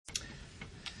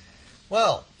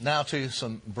Well, now to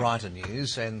some brighter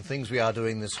news, and things we are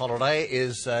doing this holiday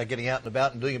is getting out and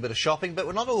about and doing a bit of shopping, but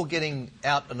we're not all getting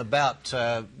out and about.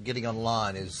 Getting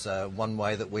online is one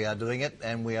way that we are doing it,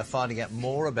 and we are finding out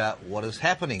more about what is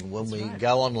happening when we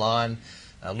go online,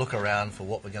 look around for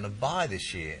what we're going to buy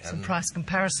this year. Some price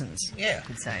comparisons, yeah, you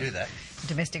could say. Do that.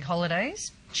 Domestic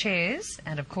holidays, chairs,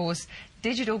 and of course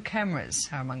digital cameras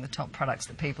are among the top products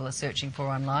that people are searching for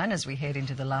online as we head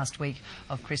into the last week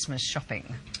of Christmas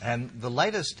shopping. And the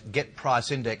latest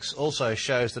Getprice index also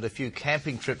shows that a few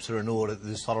camping trips are in order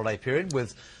this holiday period,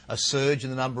 with a surge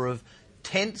in the number of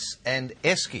tents and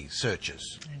esky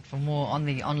searches. And for more on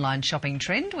the online shopping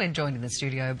trend, we're joined in the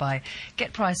studio by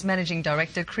Getprice Managing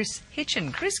Director Chris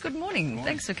Hitchen. Chris, good morning. Good morning.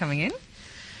 Thanks for coming in.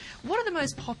 What are the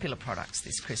most popular products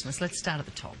this Christmas? Let's start at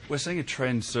the top. We're seeing a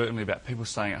trend certainly about people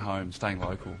staying at home, staying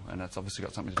local, and that's obviously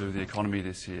got something to do with the economy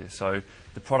this year. So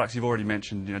the products you've already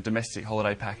mentioned, you know, domestic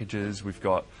holiday packages, we've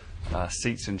got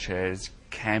seats and chairs,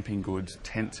 camping goods,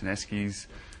 tents and eskies.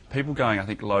 People going, I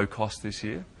think, low cost this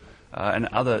year. And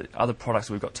other products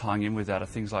that we've got tying in with that are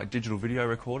things like digital video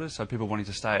recorders, so people wanting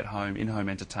to stay at home, in-home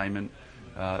entertainment.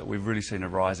 We've really seen a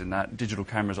rise in that. Digital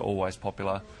cameras are always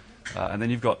popular. And then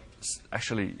you've got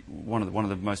actually one of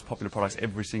the most popular products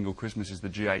every single Christmas is the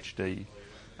GHD.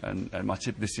 And my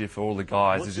tip this year for all the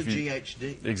guys is if you... What's a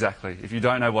GHD? Exactly. If you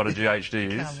don't know what a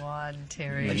GHD is... Come on,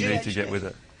 Terry. Then you need to get with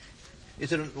it.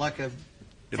 Is it like a...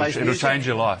 It'll change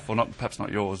your life. Well, perhaps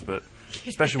not yours, but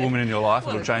a special woman in your life,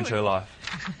 it'll change her life.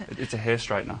 It's a hair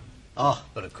straightener. Oh,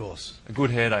 but of course. A good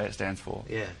hair day, it stands for.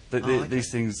 Yeah. Okay.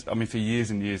 These things, I mean, for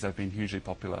years and years, they've been hugely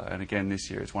popular. And again,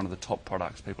 this year, it's one of the top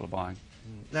products people are buying.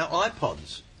 Now,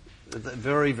 iPods,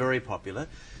 very, very popular.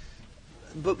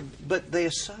 But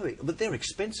they're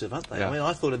expensive, aren't they? Yeah. I mean,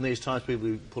 I thought in these times people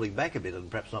would be pulling back a bit and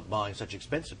perhaps not buying such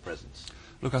expensive presents.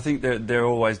 Look, I think there are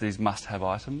always these must-have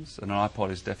items, and an iPod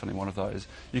is definitely one of those.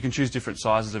 You can choose different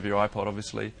sizes of your iPod,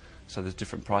 obviously, so there's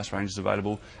different price ranges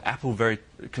available. Apple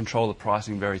control the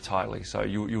pricing very tightly, so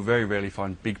you'll very rarely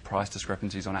find big price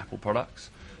discrepancies on Apple products.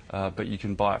 But you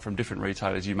can buy it from different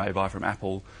retailers. You may buy from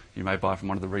Apple, you may buy from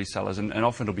one of the resellers, and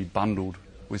often it'll be bundled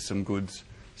with some goods.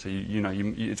 So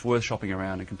it's worth shopping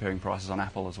around and comparing prices on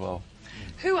Apple as well.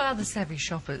 Who are the savvy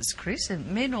shoppers, Chris?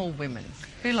 Men or women?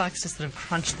 Who likes to sort of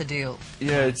crunch the deal?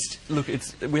 Yeah,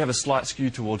 we have a slight skew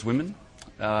towards women,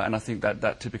 and I think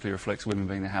that typically reflects women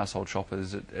being the household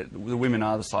shoppers. The women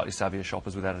are the slightly savvier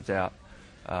shoppers, without a doubt.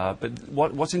 But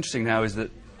what's interesting now is that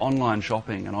online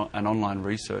shopping and online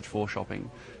research for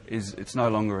shopping it's no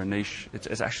longer a niche.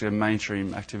 It's actually a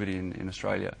mainstream activity in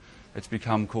Australia. It's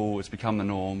become cool. It's become the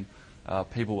norm.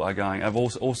 People are going of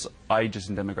all ages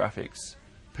and demographics.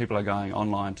 People are going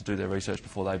online to do their research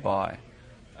before they buy,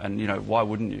 and you know, why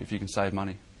wouldn't you if you can save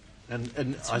money?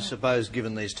 And I suppose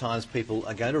given these times, people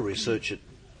are going to research it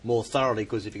more thoroughly,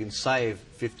 because if you can save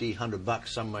 $50, $100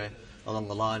 somewhere along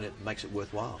the line, it makes it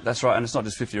worthwhile. That's right, and it's not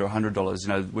just $50 or $100. You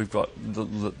know, we've got the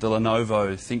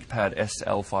Lenovo ThinkPad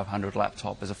SL500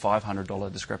 laptop. There's a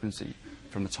 $500 discrepancy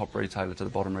from the top retailer to the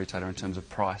bottom retailer in terms of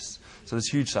price. So there's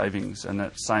huge savings, and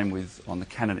that's same with on the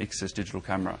Canon XS digital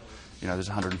camera. You know, there's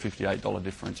a $158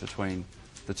 difference between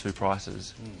the two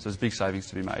prices. So there's big savings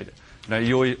to be made. You know,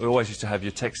 you always used to have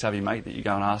your tech-savvy mate that you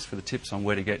go and ask for the tips on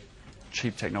where to get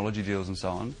cheap technology deals and so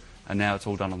on, and now it's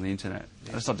all done on the internet. Yeah.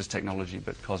 And it's not just technology,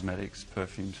 but cosmetics,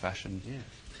 perfumes, fashion. Yeah.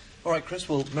 All right, Chris,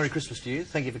 well, Merry Christmas to you.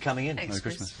 Thank you for coming in. Thanks, Merry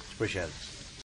Christmas. Appreciate it.